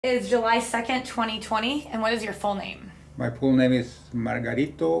Is July 2nd, 2020, and what is your full name? My full name is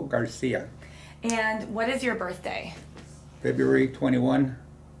Margarito Garcia. And what is your birthday? February 21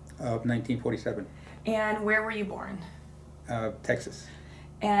 of 1947. And where were you born? Texas.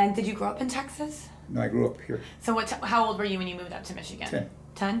 And did you grow up in Texas? No, I grew up here. So how old were you when you moved up to Michigan? 10.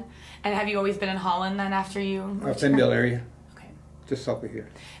 10? And have you always been in Holland then after you moved here? Pennville area. Okay. Just south of here.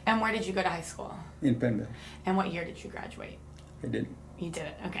 And where did you go to high school? In Pennville. And what year did you graduate? I didn't. You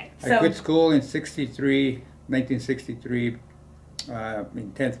didn't, okay. I quit school in 1963, in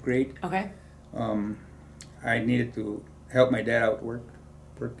 10th grade. Okay. I needed to help my dad out work.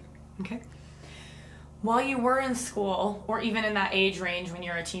 Okay. While you were in school, or even in that age range when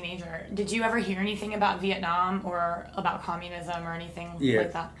you're a teenager, did you ever hear anything about Vietnam or about communism or anything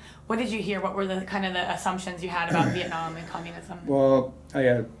like that? What did you hear? What were the kind of the assumptions you had about Vietnam and communism? Well, I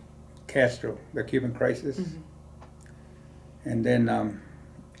had Castro, the Cuban crisis. Mm-hmm. And then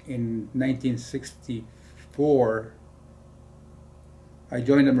in 1964, I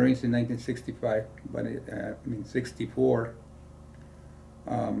joined the Marines in 1965, but in 64,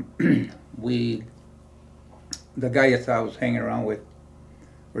 the guys I was hanging around with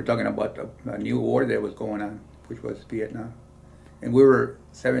were talking about a new war that was going on, which was Vietnam. And we were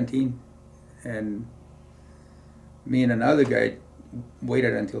 17, and me and another guy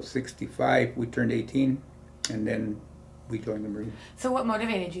waited until 65. We turned 18, and then we joined the Marines. So what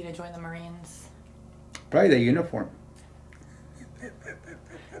motivated you to join the Marines? Probably the uniform. I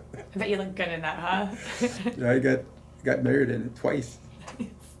bet you look good in that, huh? I got married in it twice.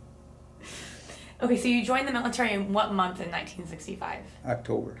 Okay, so you joined the military in what month in 1965?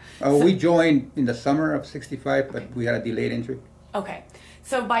 October. We joined in the summer of 65, but we had a delayed entry. Okay.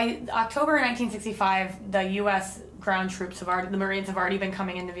 So by October 1965, the U.S. ground troops the Marines have already been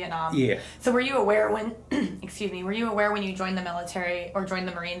coming into Vietnam. Yeah. So were you aware when, were you aware when you joined the military or joined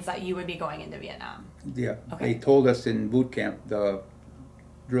the Marines that you would be going into Vietnam? Yeah. Okay. They told us in boot camp, the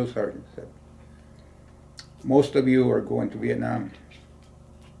drill sergeant said, most of you are going to Vietnam.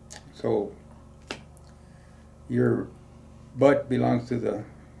 So your butt belongs to the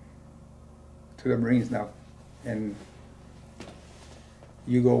Marines now, and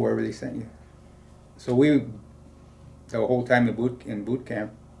you go wherever they send you. So the whole time in boot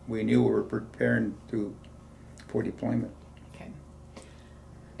camp, we knew we were preparing for deployment. Okay.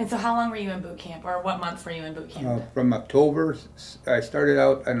 And so how long were you in boot camp, or what months were you in boot camp? From October, I started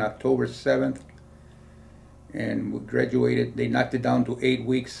out on October 7th, and we graduated. They knocked it down to 8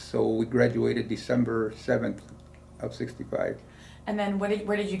 weeks, so we graduated December 7th of 65. And then where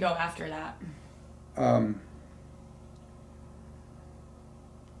did you go after that?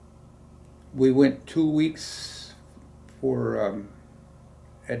 We went 2 weeks for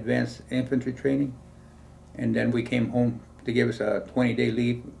advanced infantry training, and then we came home. They gave us a 20-day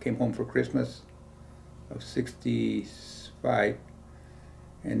leave. We came home for Christmas of 65,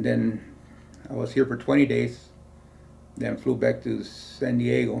 and then I was here for 20 days, then flew back to San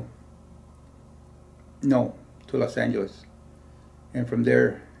Diego. No, to Los Angeles, and from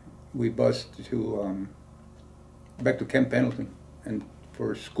there we bused to back to Camp Pendleton and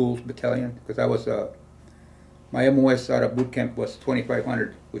for schools battalion, because I was my MOS out of boot camp was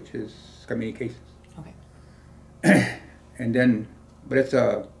 2500, which is communications. Okay. And then, but it's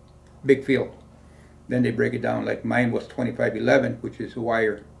a big field. Then they break it down. Like mine was 2511, which is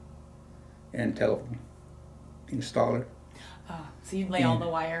wire and telephone installer. So you lay all the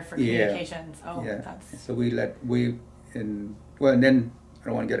wire for communications. Yeah. Oh, yeah. That's... So and then I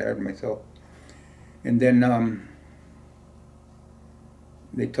don't want to get ahead of myself. And then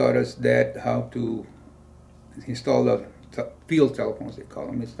they taught us that how to install the field telephones, they call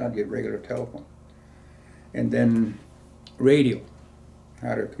them. It's not your regular telephone. And then radio,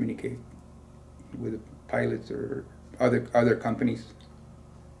 how to communicate with pilots or other companies.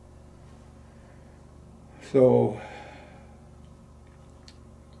 So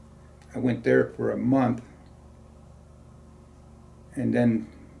I went there for a month, and then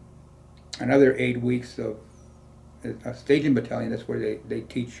another 8 weeks of a staging battalion. That's where they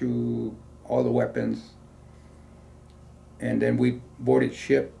teach you all the weapons. And then we boarded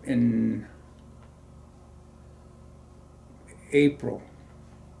ship in April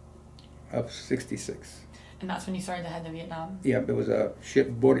of 66. And that's when you started to head to Vietnam? Yeah, there was a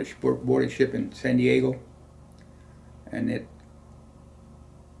boarded ship in San Diego, and it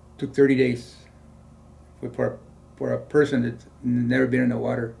took 30 days for a person that's never been in the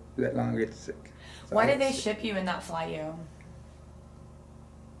water that long to get sick. So why did they ship you and not fly you?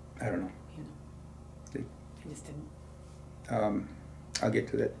 I don't know. They just didn't. I'll get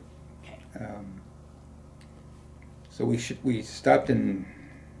to that. Okay. So we stopped in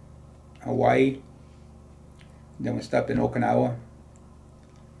Hawaii. Then we stopped in Okinawa.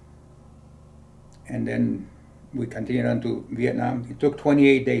 And then we continued on to Vietnam. It took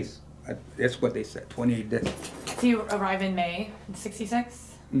 28 days. That's what they said, 28 days. So you arrive in May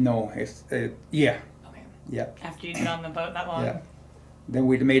 '66? No, it's, yeah. Okay. Yeah. After you'd been on the boat that long? Yeah. Then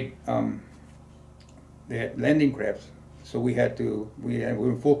we made, they had landing crafts. So we were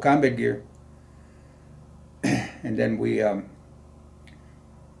in full combat gear. And then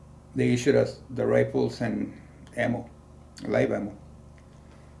they issued us the rifles and ammo, live ammo.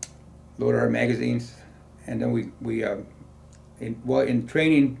 Loaded our magazines, and then in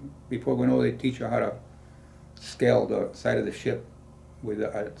training, before we know, they teach you how to scale the side of the ship with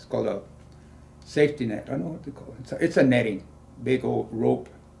it's called a safety net. I don't know what they call it. It's a netting, big old rope,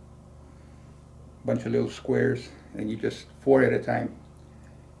 bunch of little squares, and you just 4 at a time.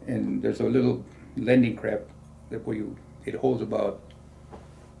 And there's a little landing craft that it holds about,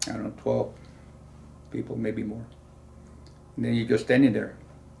 I don't know, 12 people, maybe more. And then you're just standing there.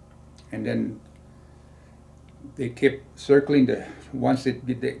 And then they keep circling once it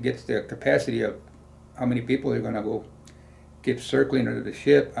gets the capacity of how many people are going to go, keep circling under the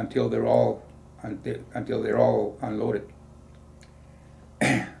ship until they're all unloaded.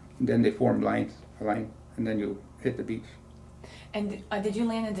 Then they form a line, and then you hit the beach. And did you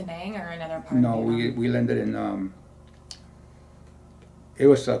land in Da Nang or another part? No, we landed in. It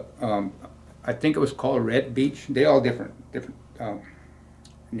was I think it was called Red Beach. They all different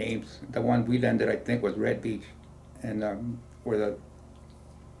names. The one we landed, I think, was Red Beach, and where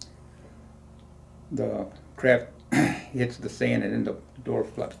the craft hits the sand and then the door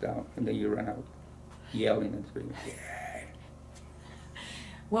flaps down, and then you run out yelling and screaming. Yeah.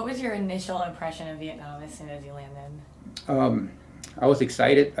 What was your initial impression of Vietnam as soon as you landed? I was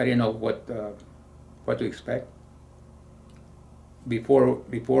excited. I didn't know what to expect. Before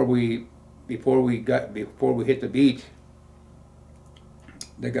we hit the beach,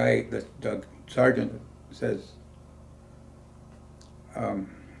 the sergeant says,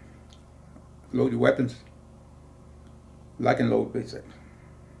 load your weapons, lock and load, they said.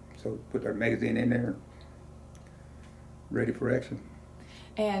 So put our magazine in there, ready for action.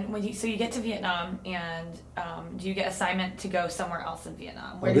 And so you get to Vietnam, and do you get assignment to go somewhere else in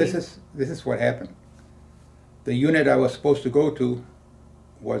Vietnam? Well, this is what happened. The unit I was supposed to go to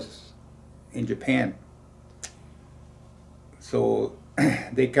was in Japan. So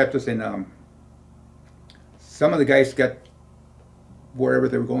they kept us in, some of the guys got wherever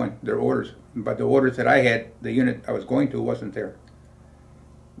they were going, their orders. But the orders that I had, the unit I was going to wasn't there.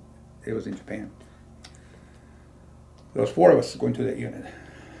 It was in Japan. There was 4 of us going to that unit.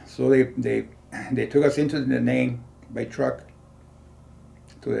 So they took us into the Da Nang by truck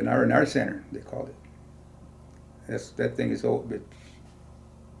to an R&R center, they called it. That thing is so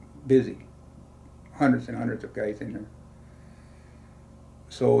busy. Hundreds and hundreds of guys in there.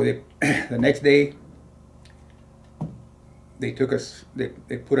 So the next day, they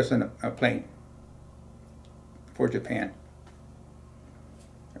put us on a plane for Japan.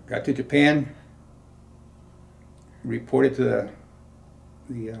 Got to Japan, reported to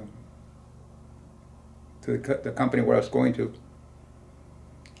the company where I was going to.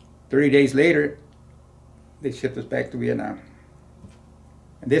 30 days later, they shipped us back to Vietnam.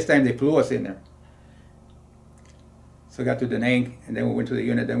 And this time they flew us in there. So I got to Da Nang, and then we went to the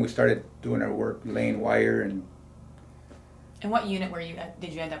unit. Then we started doing our work, laying wire. And what unit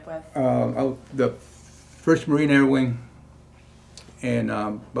did you end up with? The 1st Marine Air Wing, and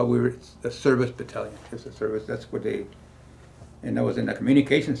but we were a service battalion. It's a service. That's what and that was in the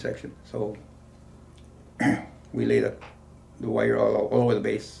communication section. So we laid the wire all over the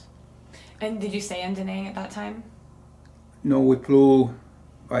base. And did you stay in Da Nang at that time? No, we flew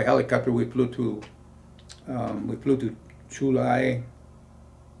by helicopter. We flew to Chu Lai.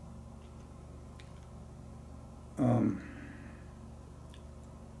 A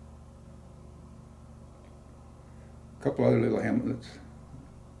couple other little hamlets,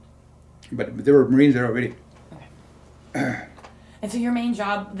 but there were Marines there already. Okay. And so your main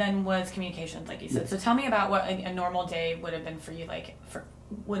job then was communications, like you said. Yes. So tell me about what a normal day would have been for you, for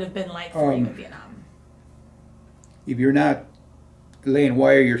you in Vietnam. If you're not laying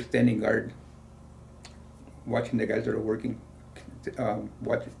wire, you're standing guard, watching the guys that are working,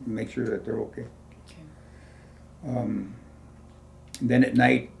 make sure that they're okay. Then at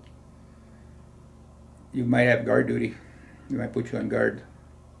night, you might have guard duty. They might put you on guard,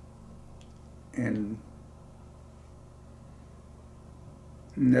 and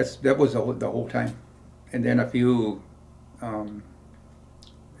that was the whole time. And then a few in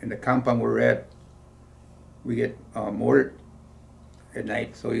the compound we're at, we get mortared, at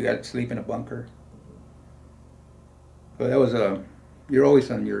night, so you got to sleep in a bunker. So that was you're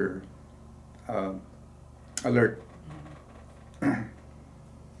always on your alert.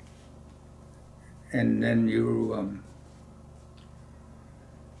 And then you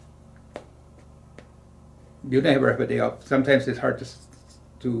never have a day off. Sometimes it's hard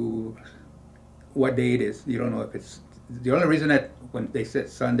to what day it is. You don't know if it's the only reason that when they said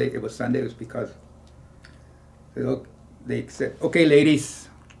Sunday, it was Sunday was because they said, "Okay, ladies,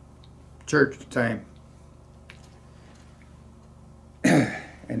 church time."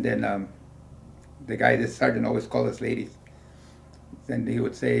 And then the guy, the sergeant, always called us ladies. Then he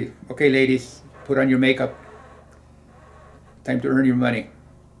would say, "Okay, ladies, put on your makeup. Time to earn your money."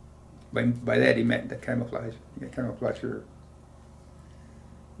 By that he meant the camouflage. You camouflage your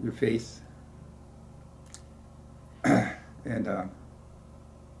face. And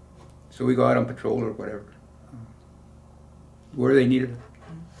so we go out on patrol or whatever, where they needed.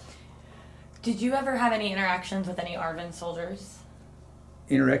 Did you ever have any interactions with any ARVN soldiers?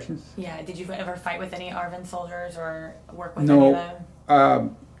 Interactions? Yeah. Did you ever fight with any ARVN soldiers or work with any of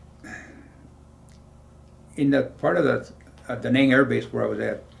them? In the part of the Da Nang Air Base where I was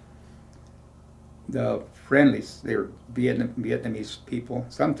at, the friendlies, they were Vietnamese people.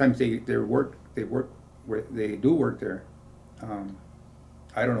 Sometimes they do work there.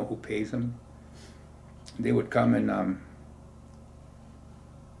 I don't know who pays them. They would come and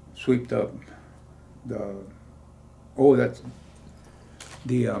sweep the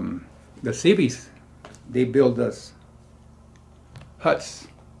civies. They build us huts,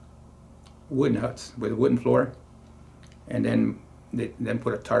 wooden huts with a wooden floor, and then they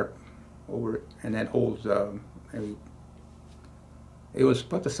put a tarp over it, and that holds. It was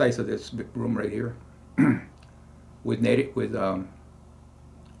about the size of this room right here, with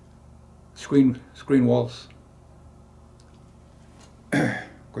screen walls,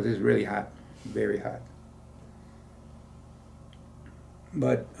 because it's really hot, very hot.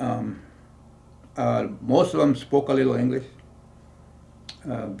 But most of them spoke a little English.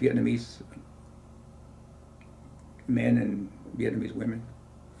 Vietnamese men and Vietnamese women.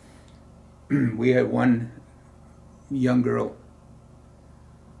 We had one young girl.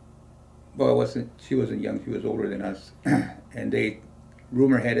 Well, she wasn't young, she was older than us. And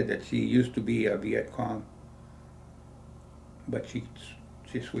rumor had it that she used to be a Viet Cong, but she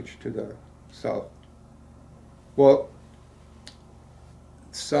switched to the South. Well,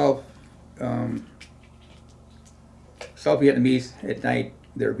 South Vietnamese at night,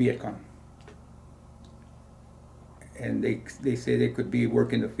 they're Viet Cong. And they say they could be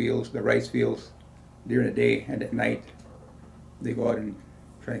working the fields, the rice fields, during the day, and at night they go out and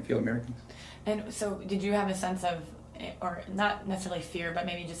try and kill Americans. And so did you have a sense of, or not necessarily fear, but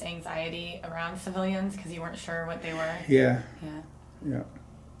maybe just anxiety around civilians because you weren't sure what they were? Yeah. Yeah.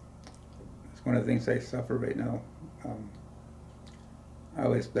 It's one of the things I suffer right now. I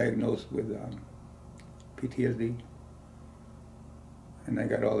was diagnosed with PTSD, and I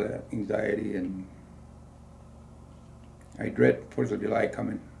got all that anxiety, and I dread 4th of July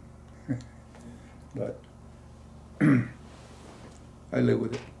coming. But I live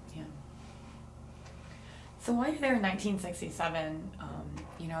with it. Yeah. So while you're there in 1967,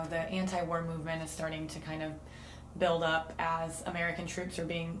 the anti-war movement is starting to kind of build up as American troops are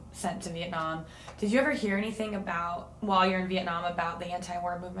being sent to Vietnam. Did you ever hear anything while you're in Vietnam, about the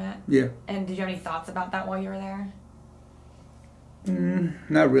anti-war movement? Yeah. And did you have any thoughts about that while you were there?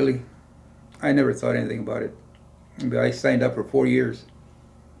 Not really. I never thought anything about it. I signed up for 4 years,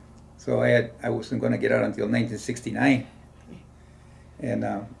 so I wasn't going to get out until 1969. And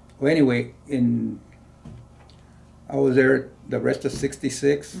well, anyway, I was there the rest of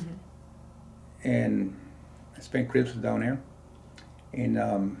 '66, and I spent Christmas down there.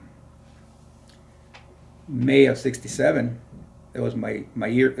 In May of '67, it was my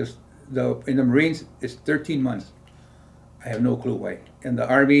year. In the Marines, it's 13 months. I have no clue why. In the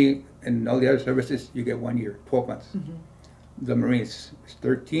Army and all the other services, you get 1 year, 12 months. The Marines, it's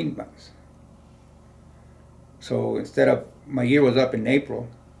 13 months. So instead of, my year was up in April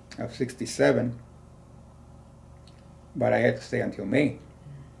of '67, but I had to stay until May.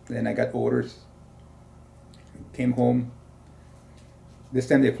 Then I got orders, came home. This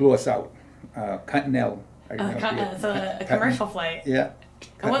time they flew us out, Continental. So a commercial flight. Yeah.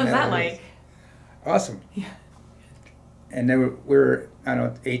 And what was that like? Awesome. Yeah. And then we were, I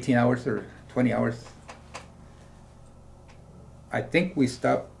don't know, 18 hours or 20 hours. I think we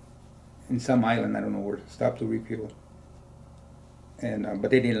stopped in some island, I don't know where, stopped to refuel. And but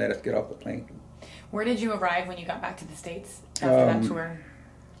they didn't let us get off the plane. Where did you arrive when you got back to the States after that tour?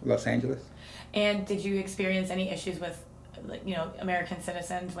 Los Angeles. And did you experience any issues with American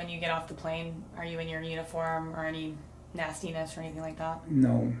citizens, when you get off the plane, are you in your uniform or any nastiness or anything like that?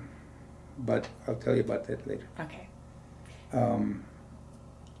 No, but I'll tell you about that later. Okay.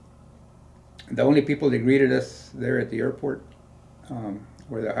 The only people that greeted us there at the airport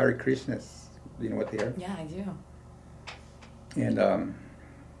were the Hare Krishnas. You know what they are? Yeah, I do. And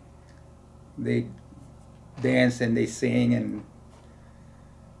they dance and they sing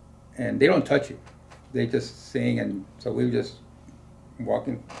and they don't touch you. They just sing, and so we were just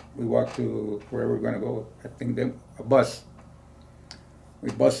walking. We walked to wherever we're going to go. I think a bus. We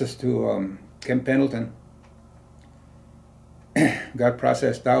bused us to Camp Pendleton. Got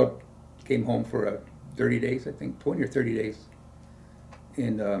processed out. Came home for 30 days, I think, 20 or 30 days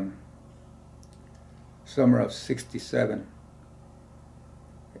in summer of '67.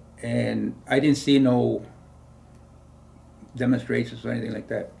 And I didn't see no demonstrations or anything like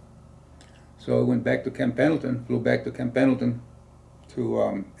that. So I went back to Camp Pendleton, flew back to Camp Pendleton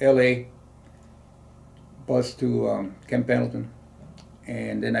to LA, bus to Camp Pendleton,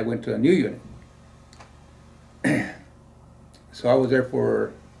 and then I went to a new unit. So I was there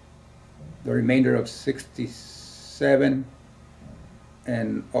for the remainder of '67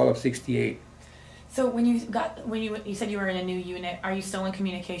 and all of '68. So when you said you were in a new unit, are you still in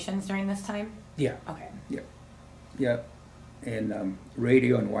communications during this time? Yeah. Okay. Yeah, and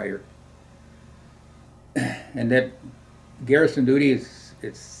radio and wire. And that garrison duty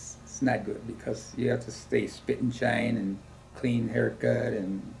it's not good because you have to stay spit and shine and clean haircut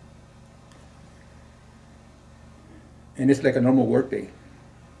and it's like a normal work day.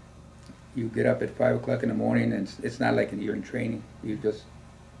 You get up at 5 o'clock in the morning, and it's not like you're in training. You're just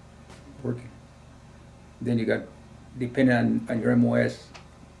working. Then you got, depending on your MOS,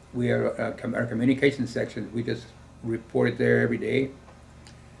 we are our communication section. We just report there every day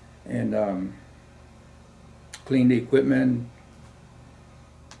and clean the equipment,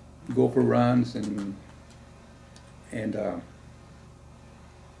 go for runs, and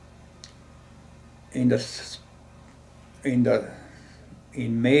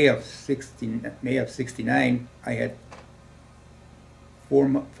in May of '69, I had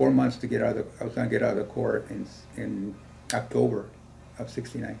 4 months to get out of I was going to get out of the Corps in October of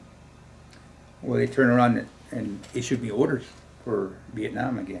 '69. Well, they turned around and issued me orders for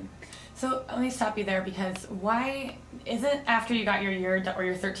Vietnam again. So let me stop you there, because why isn't after you got your year or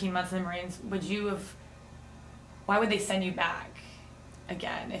your 13 months in the Marines, why would they send you back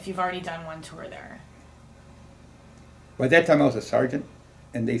again if you've already done one tour there? By that time I was a sergeant,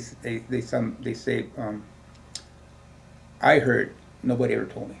 and they say I heard, nobody ever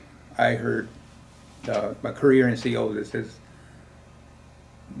told me. I heard my career in CO that says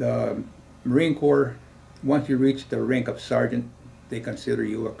the Marine Corps, once you reach the rank of sergeant, they consider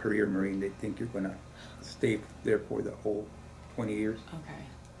you a career Marine. They think you're going to stay there for the whole 20 years. Okay.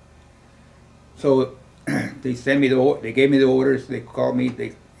 So they they gave me the orders. They called me.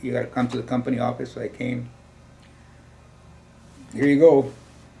 You got to come to the company office. So I came. Here you go.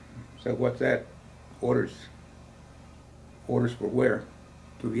 So what's that? Orders. Orders for where?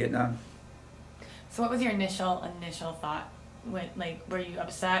 To Vietnam. So what was your initial thought? Were you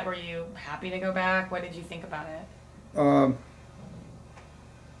upset? Were you happy to go back? What did you think about it?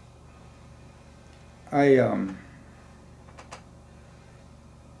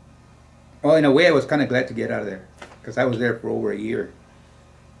 Well, in a way, I was kind of glad to get out of there because I was there for over a year.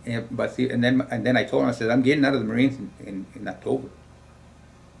 And then I told him, I said, I'm getting out of the Marines in October.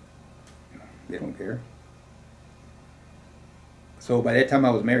 They don't care. So by that time, I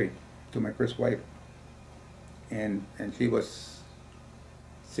was married to my first wife, and she was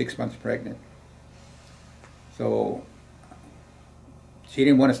 6 months pregnant. So she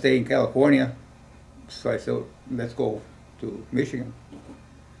didn't want to stay in California, so I said, let's go to Michigan.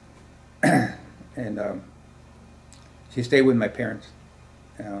 And she stayed with my parents.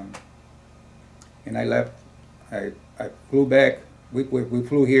 And I left. I flew back. We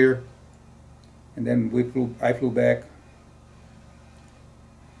flew here, and then I flew back.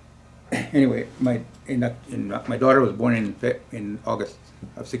 Anyway, my daughter was born in August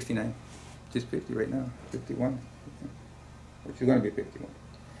of '69. She's 50 right now, 51. She's going to be 51.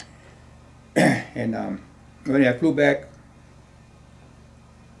 And when I flew back,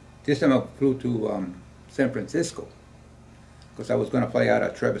 this time I flew to San Francisco because I was going to fly out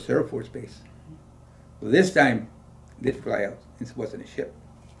of Travis Air Force Base. Well, this time, did fly out. This wasn't a ship.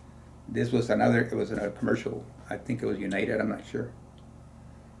 This was it was a commercial. I think it was United, I'm not sure.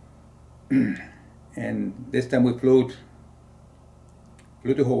 And this time we flew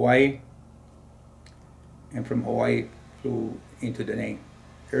to Hawaii, and from Hawaii flew into Da Nang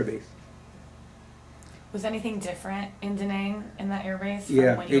Air Base. Was anything different in Da Nang in that air base?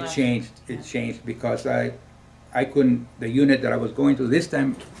 Yeah, it changed. It changed because I couldn't, the unit that I was going to this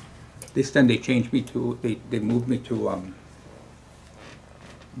time they changed me to, they moved me to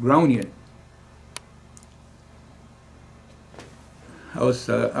ground unit. I was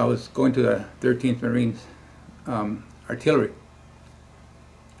going to the 13th Marines artillery.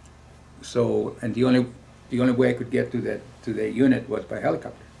 So, and the only way I could get to the unit was by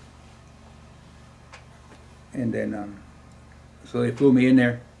helicopter. And then, so they flew me in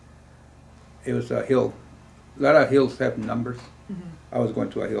there. It was a hill. A lot of hills have numbers. Mm-hmm. I was going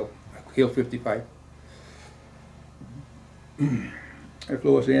to a hill 55. They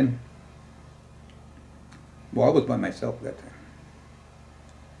flew us in. Well, I was by myself that time.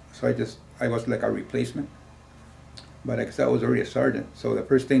 So I was like a replacement. But I guess I was already a sergeant. So the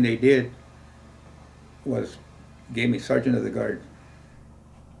first thing they did was gave me sergeant of the guard.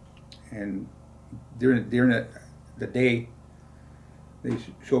 And during the day, they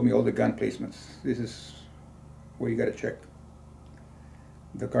showed me all the gun placements. This is where you got to check.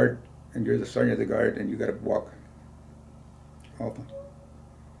 The guard, and you're the sergeant of the guard, and you got to walk open.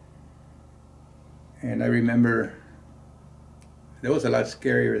 And I remember that was a lot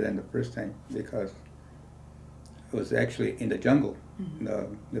scarier than the first time because it was actually in the jungle. Mm-hmm.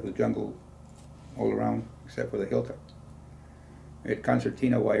 There was jungle all around except for the hilltop. It had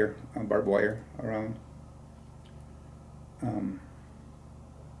concertina wire, barbed wire around.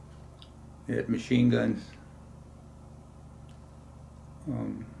 It had machine guns.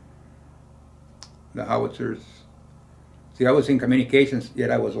 The howitzers. See, I was in communications, yet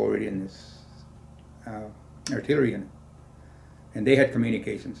I was already in this artillery unit. And they had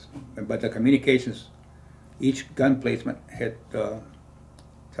communications. But the communications, each gun placement had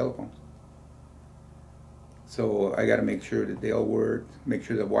telephones. So I got to make sure that they all work, make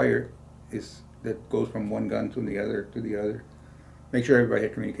sure the wire that goes from one gun to the other, make sure everybody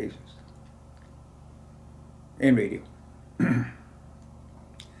had communications. And radio.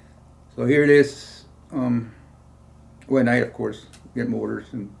 So here it is. Well, at night, of course, get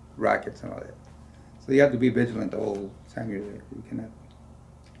mortars and rockets and all that. So you have to be vigilant the whole time you're there. You cannot.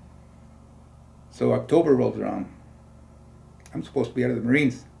 So October rolls around. I'm supposed to be out of the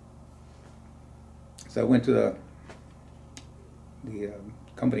Marines. So I went to the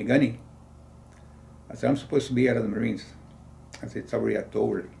company gunny. I said, I'm supposed to be out of the Marines. I said, it's already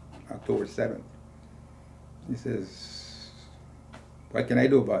October 7th. He says, what can I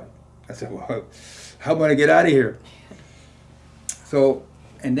do about it? I said, well, how am I going to get out of here? So,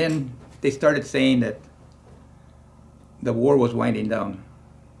 and then they started saying that the war was winding down.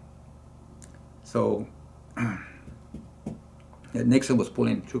 So, that Nixon was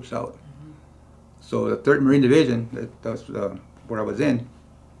pulling troops out. So the 3rd Marine Division, that's where I was in,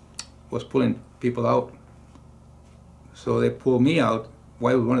 was pulling people out. So they pulled me out.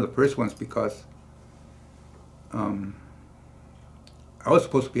 Why I was one of the first ones? Because I was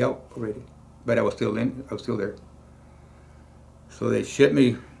supposed to be out already, but I was still there. So they shipped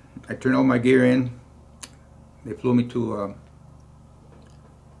me. I turned all my gear in. They flew me to.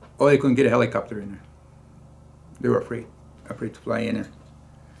 They couldn't get a helicopter in there. They were afraid to fly in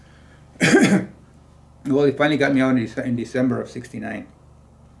there. Well, they finally got me out in December of '69.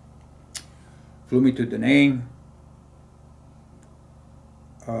 Flew me to Da Nang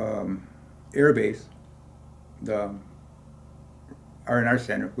Air Base, the R&R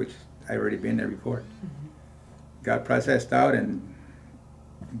Center, which I already been there before. Mm-hmm. Got processed out and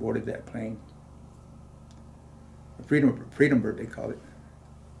boarded that plane. Freedom Bird, they call it.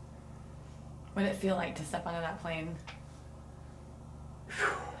 What did it feel like to step onto that plane?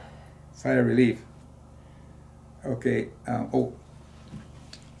 Sigh of relief. Okay. On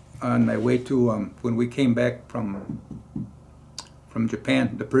my way to when we came back from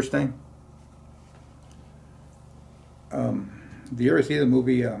Japan the first time. Do you ever see the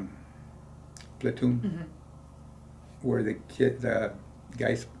movie Platoon? Mm-hmm. Where the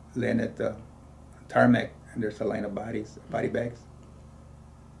guys land at the tarmac and there's a line of body bags?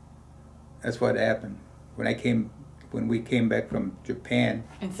 That's what happened when we came back from Japan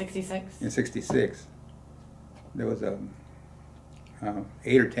in '66. In '66, there was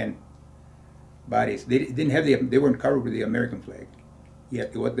 8 or 10 bodies. They didn't have they weren't covered with the American flag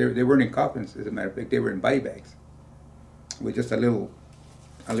yet. They weren't in coffins, as a matter of fact. They were in body bags with just a little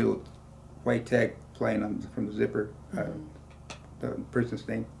white tag flying from the zipper, the person's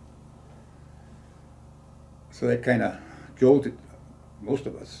name. So that kind of jolted most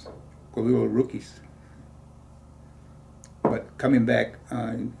of us, because we were rookies. But coming back,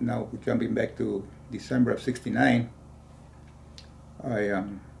 now jumping back to December of '69,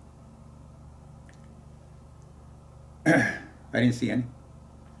 I didn't see any.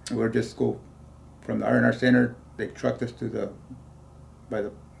 We'll just go from the R&R Center. They trucked us to the by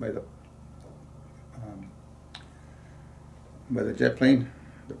the jet plane,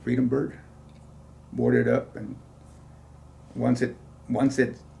 the Freedom Bird, boarded up, and once it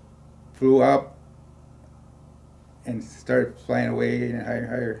flew up and started flying away and higher and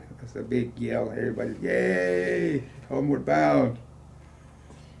higher, it's a big yell. Everybody, yay! Homeward bound.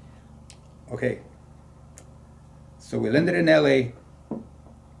 Okay. So we landed in LA,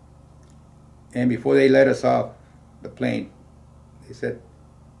 and before they let us off the plane, they said,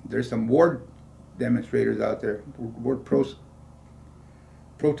 there's some war demonstrators out there, war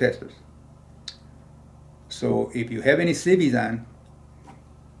protesters. So if you have any civvies on,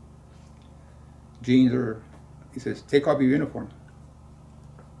 jeans or, he says, take off your uniform,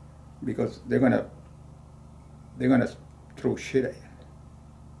 because they're gonna throw shit at you.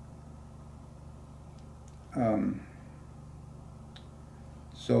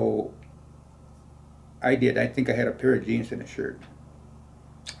 So I did. I think I had a pair of jeans and a shirt.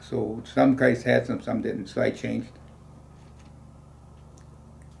 So some guys had some didn't. So I changed.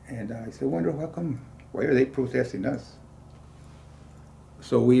 And I said, wonder how come, why are they protesting us?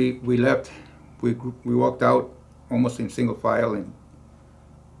 So we left, we walked out almost in single file,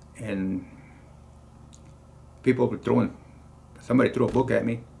 and people were throwing, somebody threw a book at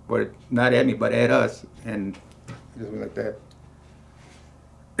me, but not at me, but at us, and just went like that.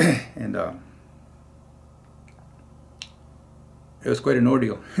 And it was quite an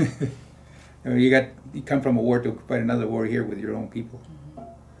ordeal. I mean, you come from a war to fight another war here with your own people.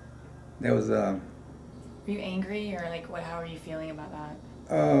 That was. Were you angry, or like what? How are you feeling about that?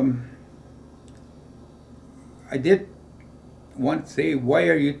 I did want to say, why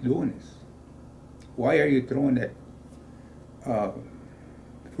are you doing this? Why are you throwing that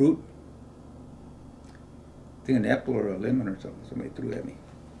fruit? I think an apple or a lemon or something. Somebody threw at me.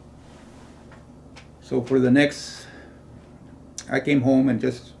 So for the next, I came home and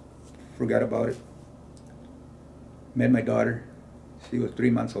just forgot about it. Met my daughter. She was 3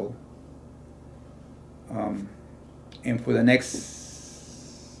 months old. And for the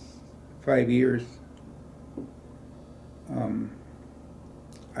next 5 years,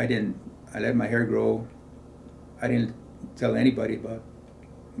 I let my hair grow. I didn't tell anybody about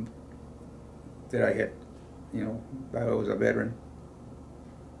that I had, I was a veteran.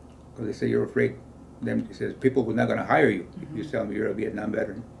 Because they say you're afraid. Then he says, people were not going to hire you if you tell them you're a Vietnam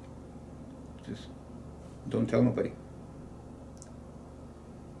veteran. Just don't tell nobody.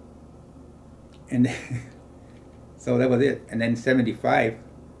 And so that was it. And then 75,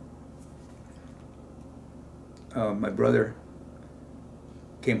 my brother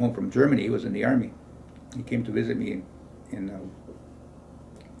came home from Germany. He was in the army. He came to visit me in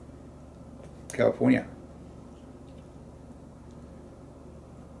California.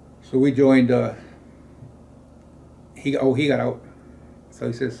 So we joined. He got out. So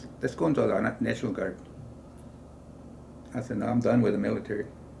he says, let's go into the National Guard. I said, no, I'm done with the military.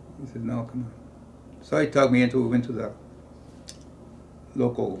 He said, no, come on. So he talked me into, we went to the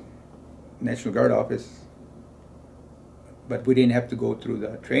local National Guard office, but we didn't have to go through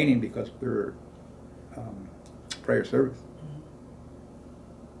the training because we were prior service.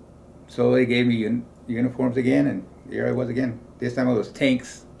 So they gave me uniforms again, and here I was again. This time it was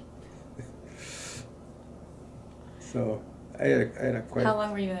tanks. So I had a quite. How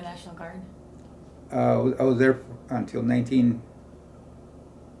long were you in the National Guard? I was there until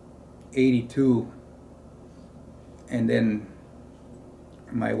 1982, and then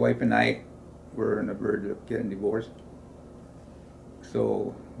my wife and I were on the verge of getting divorced.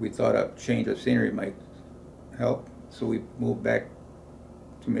 So we thought a change of scenery might help. So we moved back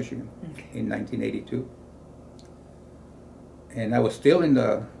to Michigan in 1982, and I was still in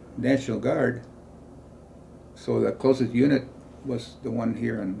the National Guard. So the closest unit was the one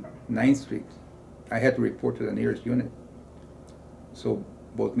here on 9th Street. I had to report to the nearest unit. So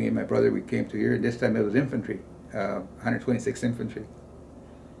both me and my brother, we came to here. This time it was infantry, 126th Infantry.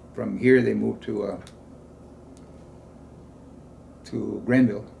 From here they moved to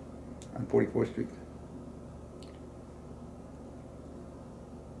Granville on 44th Street.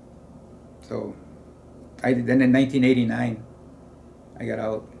 So then in 1989, I got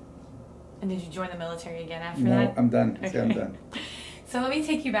out. And did you join the military again after that? No, I'm done. Okay. I'm done. So let me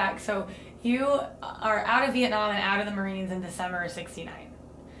take you back. So you are out of Vietnam and out of the Marines in December of '69.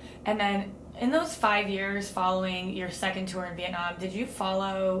 And then in those 5 years following your second tour in Vietnam, did you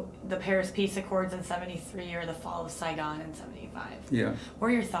follow the Paris Peace Accords in '73 or the fall of Saigon in '75? Yeah. What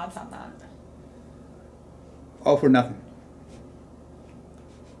are your thoughts on that? All for nothing.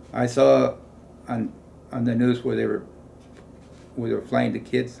 I saw on the news where they were we were flying the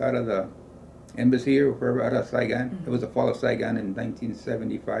kids out of the embassy or wherever, out of Saigon. Mm-hmm. It was the fall of Saigon in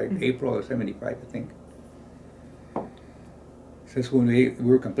 1975, mm-hmm. April of 75, I think. So that's when we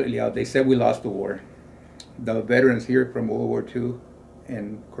were completely out. They said we lost the war. The veterans here from World War II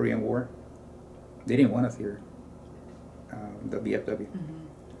and Korean War, they didn't want us here, the VFW. Mm-hmm.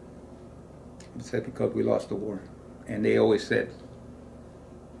 They said because we lost the war. And they always said,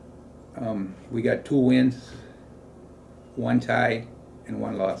 we got 2 wins, 1 tie, and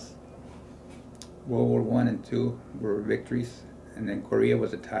 1 loss. World War I and II were victories, and then Korea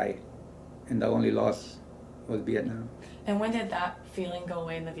was a tie, and the only loss was Vietnam. And when did that feeling go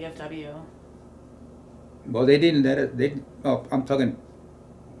away in the VFW? Well, they didn't let it. I'm talking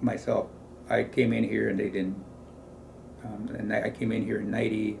myself. I came in here and they didn't. And I came in here in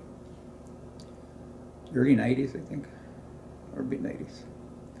early 90s, I think, or mid 90s.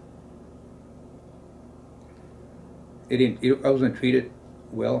 I wasn't treated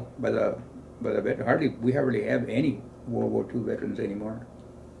well by the veterans. We hardly have any World War II veterans anymore.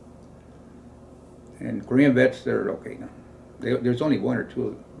 And Korean vets, they're okay now. There's only 1 or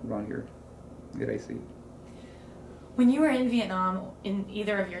 2 around here that I see. When you were in Vietnam, in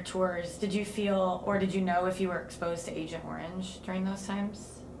either of your tours, did you feel or did you know if you were exposed to Agent Orange during those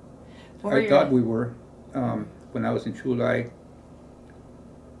times? I thought we were when I was in Chulai,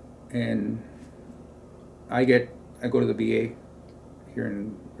 and I go to the VA here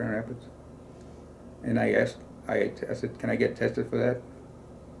in Grand Rapids, and I said, can I get tested for that?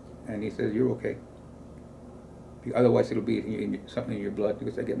 And he says, you're okay. Otherwise, it'll be something in your blood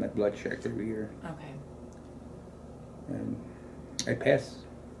because I get my blood checked every year. Okay. And I pass.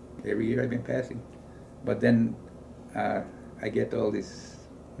 Every year I've been passing. But then I get all these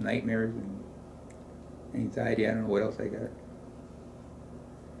nightmares and anxiety. I don't know what else I got.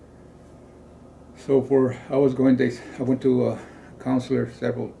 So I went to a counselor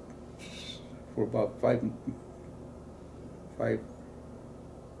for about five.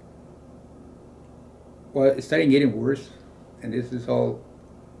 Well, it's starting getting worse, and this is all,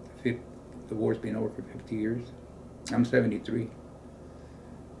 the war's been over for 50 years. I'm 73.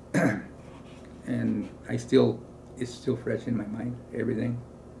 And it's still fresh in my mind, everything.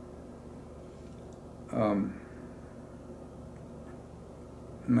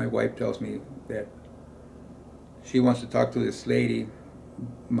 My wife tells me that she wants to talk to this lady,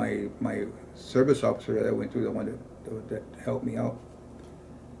 my service officer that I went through, the one that helped me out.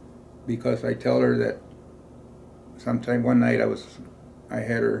 Because I tell her that sometime one night I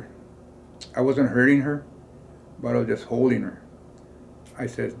had her, I wasn't hurting her, but I was just holding her. I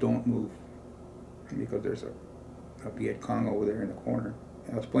said, don't move, because there's a Viet Cong over there in the corner.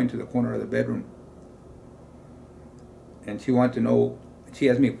 And I was pointing to the corner of the bedroom. And she wanted to know, she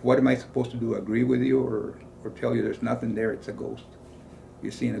asked me, what am I supposed to do, agree with you or tell you there's nothing there, it's a ghost?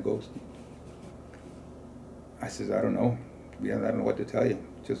 You're seeing a ghost? I says, I don't know. Yeah, I don't know what to tell you.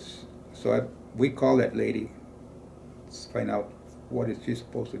 We call that lady to find out what is she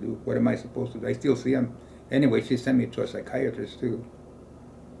supposed to do. What am I supposed to do? I still see him. Anyway, she sent me to a psychiatrist too.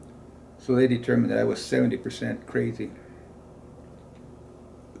 So they determined that I was 70% crazy.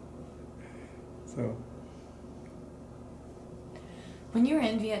 So. When you were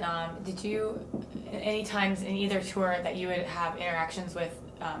in Vietnam, did you, any times in either tour that you would have interactions with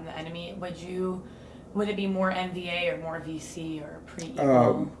the enemy, would it be more NVA or more VC or pretty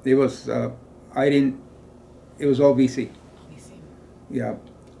equal? It was, it was all VC. VC. Yeah,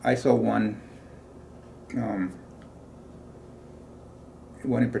 I saw one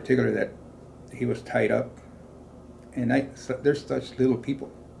in particular that he was tied up, and there's such little people.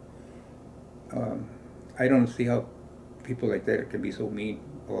 I don't see how people like that can be so mean.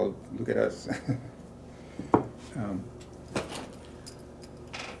 Well, look at us.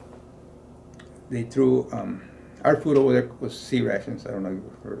 They threw, our food over there was sea rations. I don't know if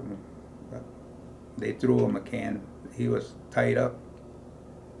you've heard of them. But they threw him a can. He was tied up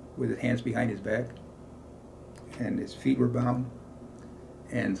with his hands behind his back, and his feet were bound.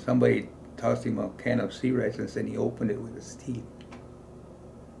 And somebody tossed him a can of sea rations, and he opened it with his teeth.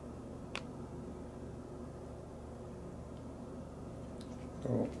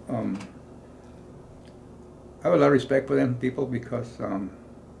 So, I have a lot of respect for them people because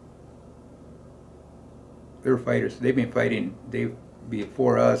they're fighters. They've been fighting.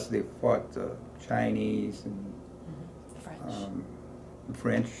 Before us, they fought the Chinese and the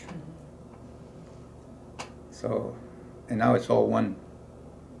French. So, and now it's all one.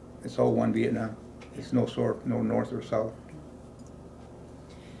 It's all one Vietnam. It's no north or south.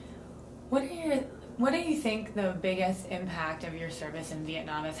 What do you think the biggest impact of your service in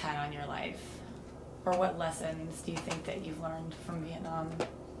Vietnam has had on your life? or what lessons do you think that you've learned from Vietnam?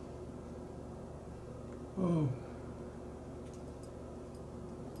 Oh.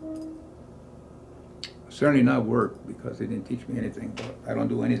 Certainly not work, because they didn't teach me anything. But I don't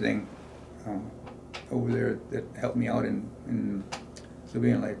do anything over there that helped me out in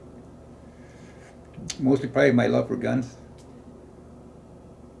civilian life. Mostly probably my love for guns.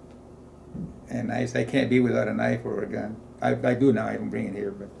 And knives. I can't be without a knife or a gun. I do now, I don't bring it here,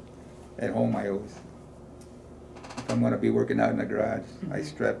 but at home I always, if I'm going to be working out in the garage, I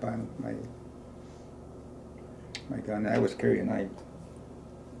strap on my gun. I always carry a knife.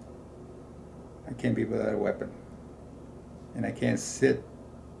 I can't be without a weapon. And I can't sit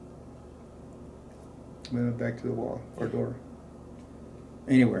with my back to the wall or door.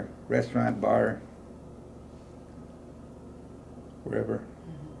 Anywhere, restaurant, bar, wherever.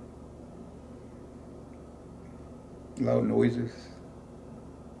 Loud noises.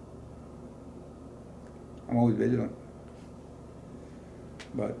 I'm always vigilant.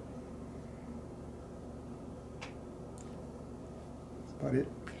 But that's about it.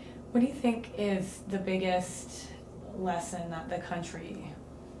 What do you think is the biggest lesson that the country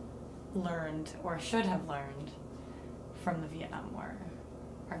learned or should have learned from the Vietnam War?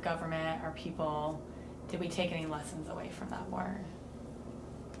 Our government, our people, did we take any lessons away from that war?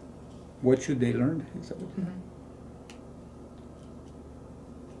 What should they learn?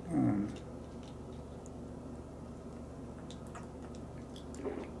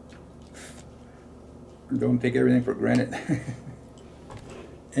 Don't take everything for granted.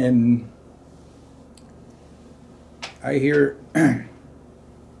 And I hear it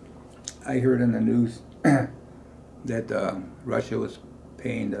in the news that Russia was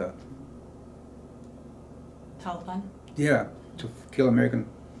paying the Taliban? Yeah, to kill American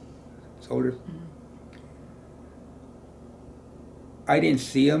soldiers. I didn't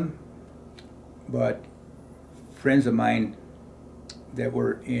see them, but friends of mine that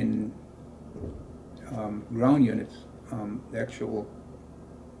were in ground units, actual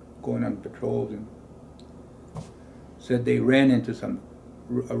going on patrols, and said they ran into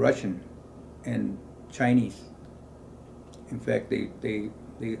a Russian and Chinese. In fact, they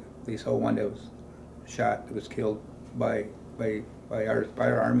saw one that was shot, that was killed by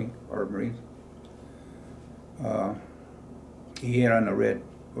our army or Marines. He had on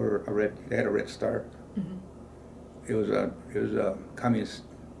they had a red star. It was a communist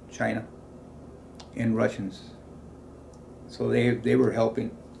China and Russians. So they were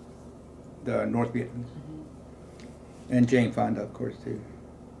helping the North Vietnamese. And Jane Fonda, of course, too.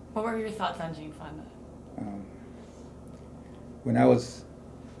 What were your thoughts on Jane Fonda? When I was,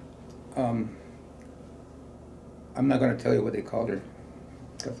 I'm not going to tell you what they called her,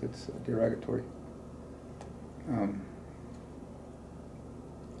 because it's derogatory.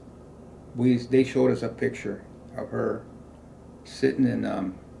 They showed us a picture of her sitting in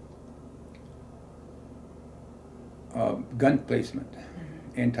gun placement,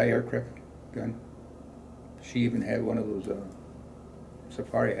 anti-aircraft gun. She even had one of those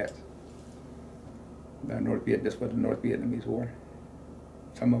safari hats. That's what the North Vietnamese wore,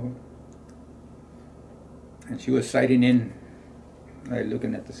 some of them. And she was sighting in,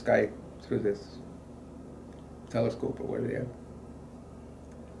 looking at the sky through this telescope or whatever they have.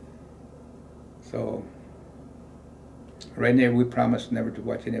 So, right there, we promised never to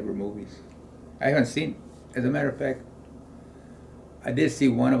watch any of her movies. I haven't seen, as a matter of fact, I did see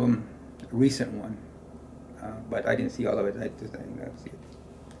one of them, a recent one, but I didn't see all of it. I didn't see it.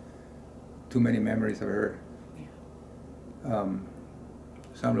 Too many memories of her.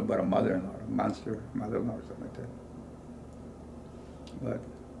 Something about a mother-in-law, a monster mother-in-law or something like that. But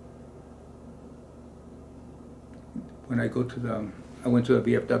when I went to a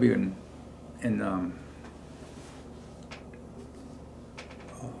VFW in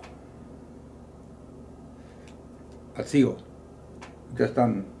Arceo,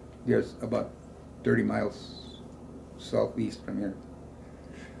 there's about 30 miles southeast from here.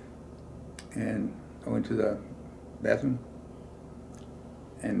 And I went to the bathroom,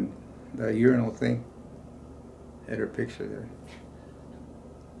 and the urinal thing had her picture there.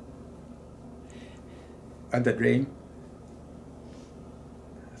 At the drain.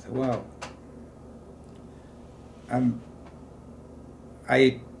 I said, wow.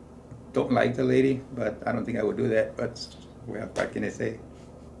 I don't like the lady, but I don't think I would do that. But, well, what can I say?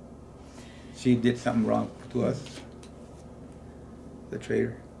 She did something wrong to us, the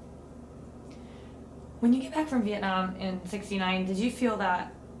traitor. When you get back from Vietnam in '69, did you feel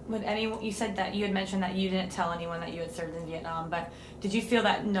that, you said that you had mentioned that you didn't tell anyone that you had served in Vietnam, but did you feel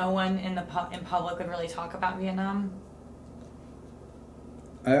that no one in public would really talk about Vietnam?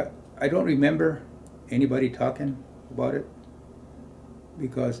 I don't remember anybody talking about it,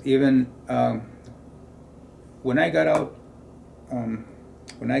 because even when I got out of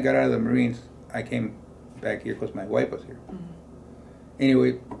the Marines, I came back here because my wife was here.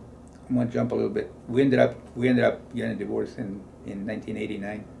 Anyway, I'm gonna jump a little bit. We ended up getting a divorce in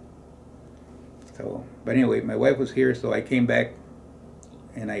 1989. So, but anyway, my wife was here, so I came back,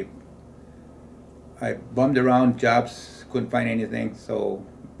 and I bummed around jobs, couldn't find anything, so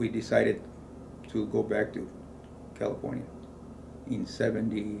we decided to go back to California in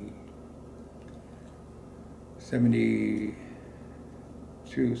 72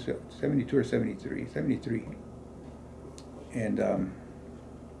 or 73, and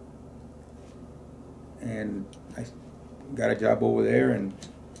I got a job over there, and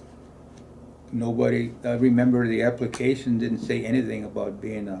nobody, I remember the application didn't say anything about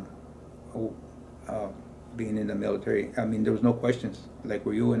being being in the military. I mean, there was no questions, like,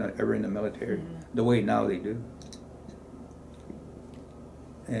 were you ever in the military? The way now they do.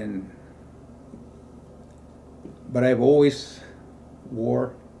 But I've always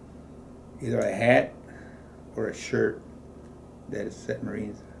wore either a hat or a shirt that is set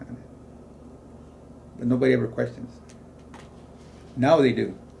Marines on it. But nobody ever questions. Now they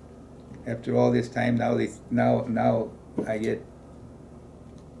do. After all this time, now I get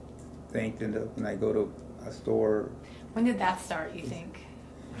thanked when I go to a store. When did that start, you think?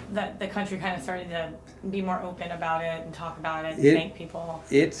 That the country kind of started to be more open about it and talk about it and thank people?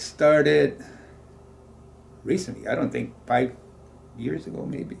 It started recently. I don't think 5 years ago,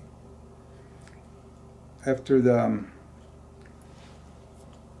 maybe. After the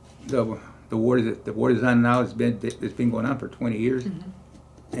war is on now. It's been going on for 20 years.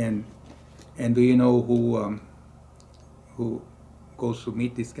 And do you know who goes to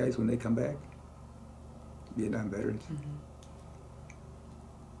meet these guys when they come back? Vietnam veterans.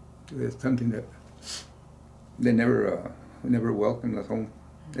 It's something that they never welcomed us home.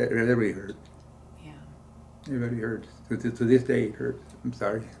 That really hurt. Yeah. It really hurts. To this day, it hurts. I'm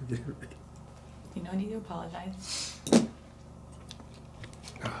sorry. You don't need to apologize.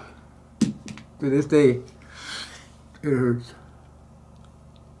 To this day, it hurts.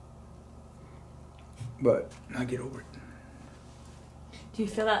 But I get over it. Do you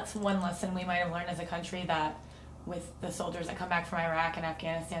feel that's one lesson we might have learned as a country, that with the soldiers that come back from Iraq and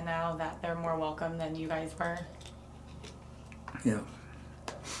Afghanistan now, that they're more welcome than you guys were? Yeah.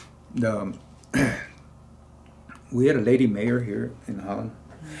 We had a lady mayor here in Holland.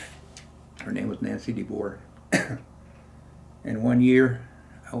 Her name was Nancy DeBoer. And one year,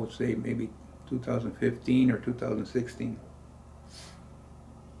 I would say maybe 2015 or 2016,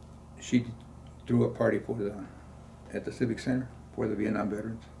 she threw a party at the Civic Center for the Vietnam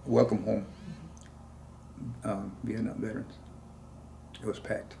veterans. Welcome home, Vietnam veterans. It was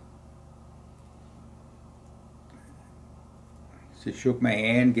packed. She shook my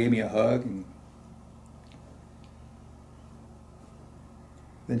hand, gave me a hug, and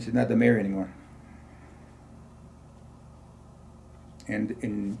then she's not the mayor anymore. And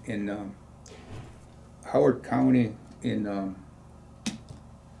in Howard County in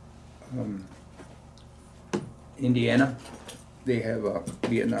Indiana, they have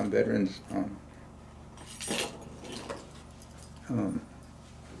Vietnam veterans.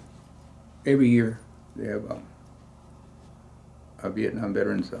 Every year they have a Vietnam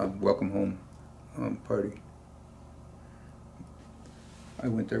veterans welcome home party. I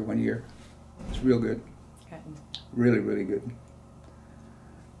went there one year. It's real good. Really, really good.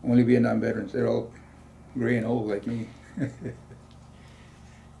 Only Vietnam veterans. They're all gray and old like me.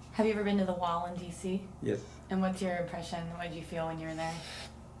 Have you ever been to the Wall in D.C.? Yes. And what's your impression? What did you feel when you were there?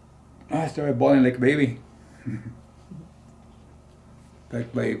 I started bawling like a baby. In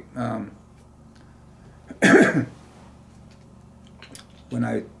fact, when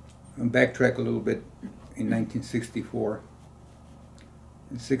I backtrack a little bit, in 1964,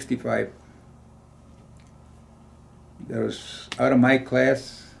 in 65, there was, out of my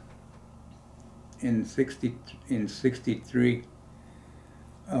class, in 63,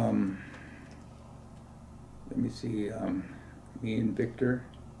 let me see, me and Victor,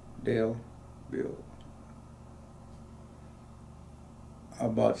 Dale, Bill,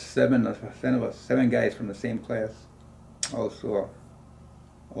 about seven of us, 7 guys from the same class, all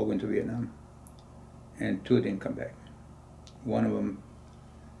went to Vietnam, and 2 didn't come back. One of them,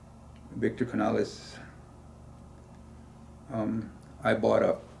 Victor Canales, I bought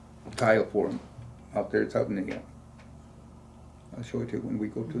a tile for him out there. It's out in the, I'll show it to you when we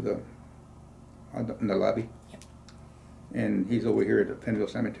go to in the lobby. Yep. And he's over here at the Penville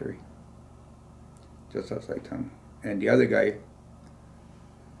Cemetery, just outside town. And the other guy,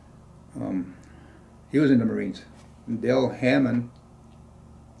 He was in the Marines. Dale Hammond,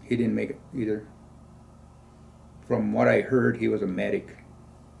 he didn't make it either. From what I heard, he was a medic,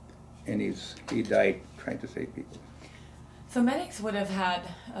 and he died trying to save people. So medics would have had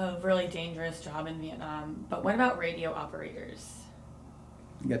a really dangerous job in Vietnam, but what about radio operators?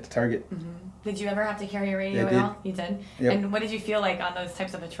 You got the target. Mm-hmm. Did you ever have to carry a radio at all? You did? Yep. And what did you feel like on those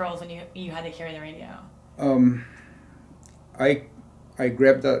types of patrols when you had to carry the radio? I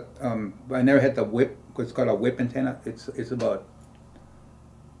grabbed the, I never had the whip, it's called a whip antenna. It's about,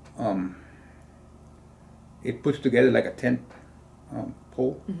 it puts together like a tent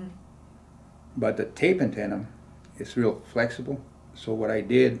pole. Mm-hmm. But the tape antenna is real flexible. So what I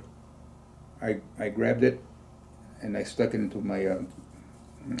did, I grabbed it and I stuck it into my,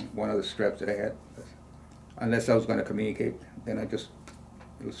 one of the straps that I had. Unless I was going to communicate, then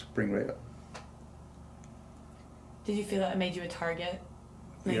it'll spring right up. Did you feel that it made you a target,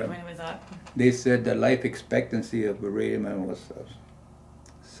 like when it was up? They said the life expectancy of a radio man was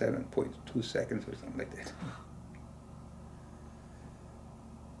 7.2 seconds or something like that.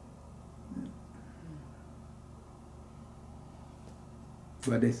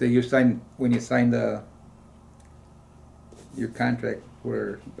 But they say when you sign your contract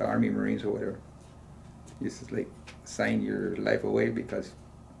for the Army, Marines, or whatever, you just like sign your life away because,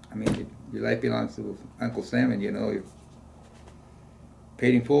 I mean, your life belongs to Uncle Sam, and you're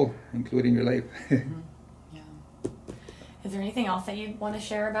paid in full, including your life. Mm-hmm. Yeah. Is there anything else that you want to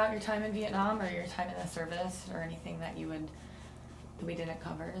share about your time in Vietnam or your time in the service, or anything that we didn't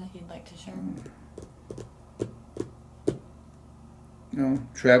cover that you'd like to share?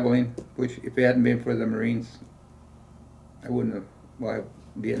 Traveling, which if it hadn't been for the Marines, I wouldn't have, well,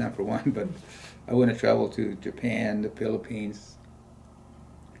 Vietnam for one, but I wouldn't have traveled to Japan, the Philippines.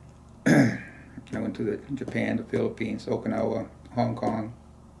 I went to Japan, the Philippines, Okinawa, Hong Kong.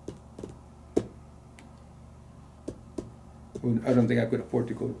 I don't think I could afford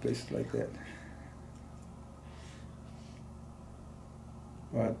to go to places like that.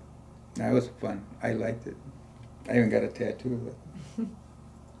 But that was fun. I liked it. I even got a tattoo of it.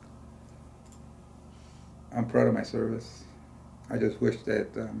 I'm proud of my service. I just wish that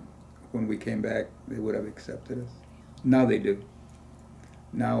when we came back, they would have accepted us. Now they do.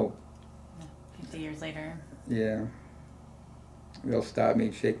 Now, 50 years later. Yeah. They'll stop me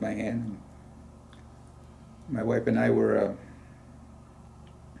and shake my hand. My wife and I were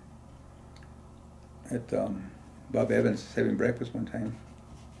at Bob Evans having breakfast one time,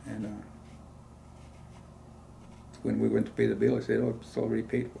 and when we went to pay the bill, I said, "Oh, it's already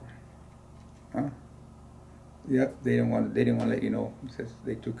paid for." Huh? Yep. They didn't want to let you know. It says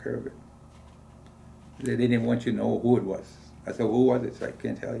they took care of it. They didn't want you to know who it was. I said, "Who was it?" So I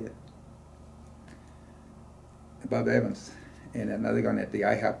can't tell you. Bob Evans, and another one at the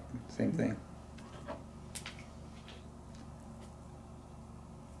IHOP, same thing.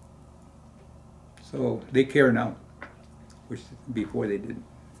 So they care now, which before they didn't.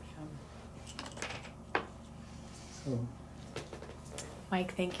 So.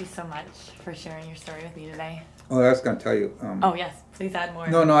 Mike, thank you so much for sharing your story with me today. Oh, I was going to tell you. Oh, yes. Please add more.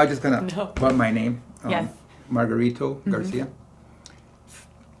 No, I just going to put my name. Yes. Margarito Garcia.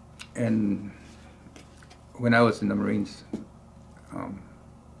 And when I was in the Marines,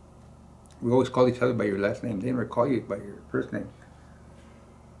 we always called each other by your last name. They never call you by your first name.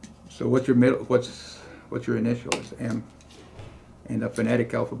 So what's your your initial? It's M. And the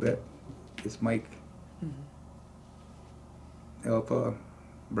phonetic alphabet is Mike. Alpha,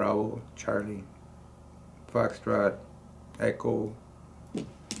 Bravo, Charlie, Foxtrot, Echo.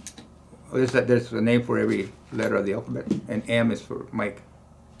 There's a name for every letter of the alphabet, and M is for Mike.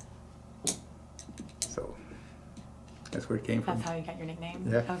 So that's where it came from. That's how you got your nickname?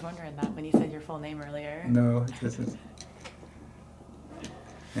 Yeah. I was wondering that when you said your full name earlier. No, it isn't.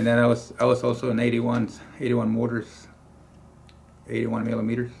 And then I was also in 81 motors, 81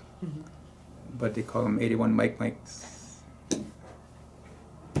 millimeters, but they call them 81 Mikes.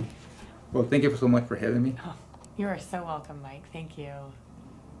 Well, thank you so much for having me. Oh, you are so welcome, Mike. Thank you.